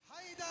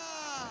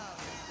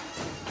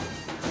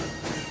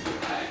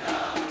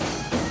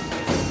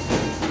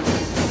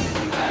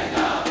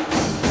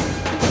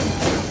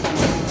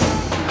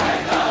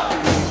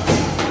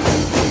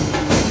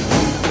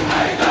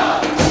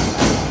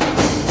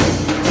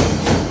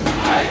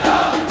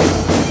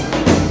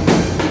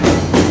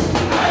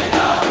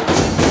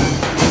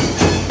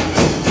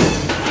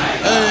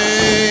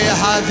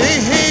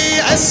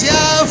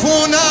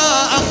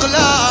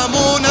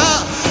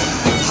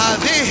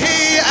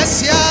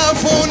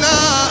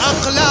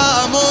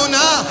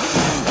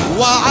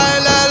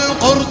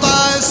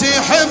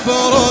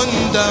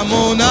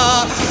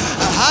دمنا،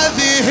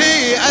 هذه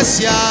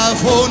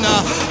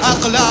أسيافنا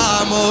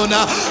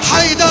أقلامنا.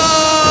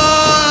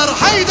 حيدر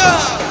حيدر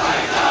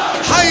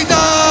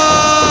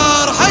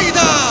حيدر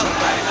حيدر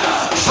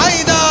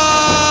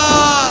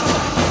حيدر،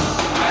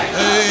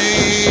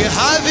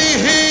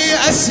 هذه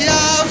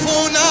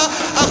أسيافنا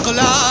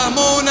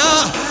أقلامنا،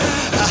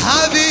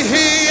 هذه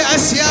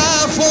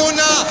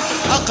أسيافنا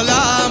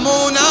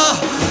أقلامنا،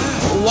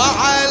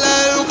 وعلى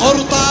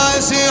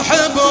القرطاس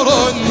حبر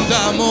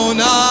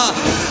دمنا،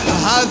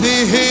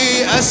 هذه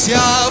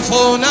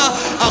أسيافنا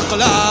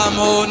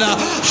أقلامنا.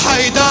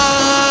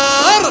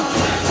 حيدر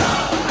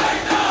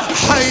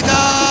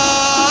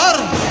حيدر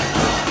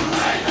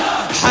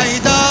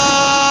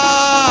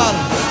حيدر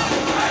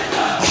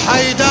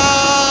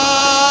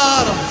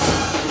حيدر،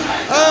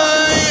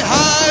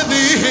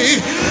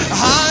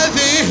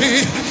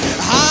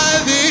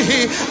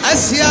 هذه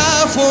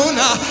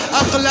أسيافنا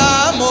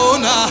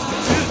أقلامنا،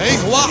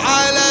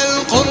 وعلى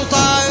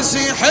القرطاس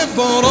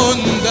حبر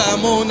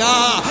دمنا،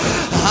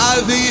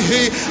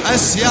 هذه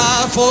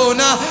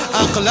أسيافنا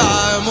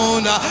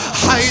أقلامنا.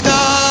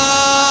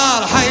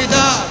 حيدر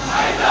حيدر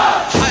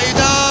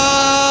حيدر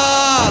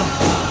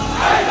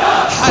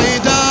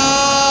حيدر،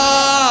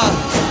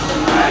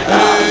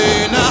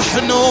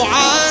 نحن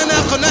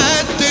عانقنا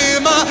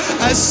الدماء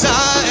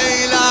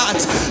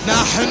السائلات،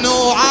 نحن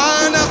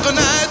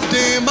عانقنا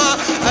الدماء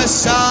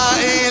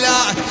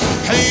السائلات،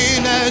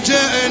 حين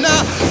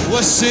جئنا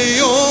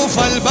والسيوف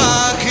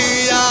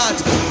الباكيات،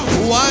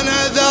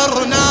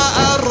 ونذرنا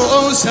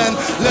رؤوسا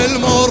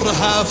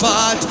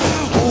للمرهفات،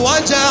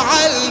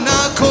 وجعلنا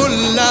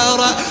كل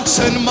رأس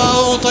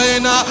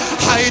موطنا.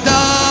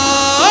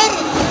 حيدر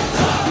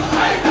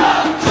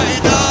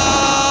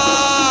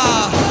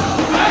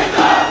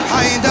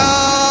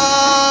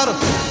حيدر،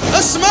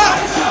 اسمع،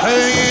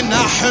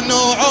 نحن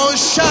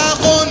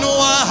عشاق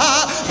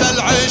وهذا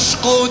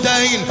العشق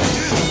دين،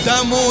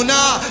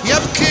 دمنا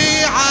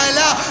يبكي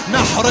على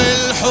نحر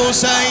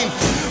الحسين،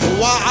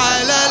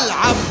 وعلى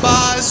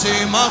العباس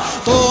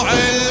مقطوع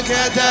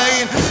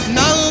اليدين،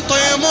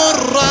 نلطم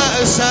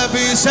الرأس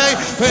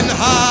بسيف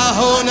ها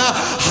هنا.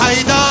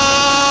 حيدر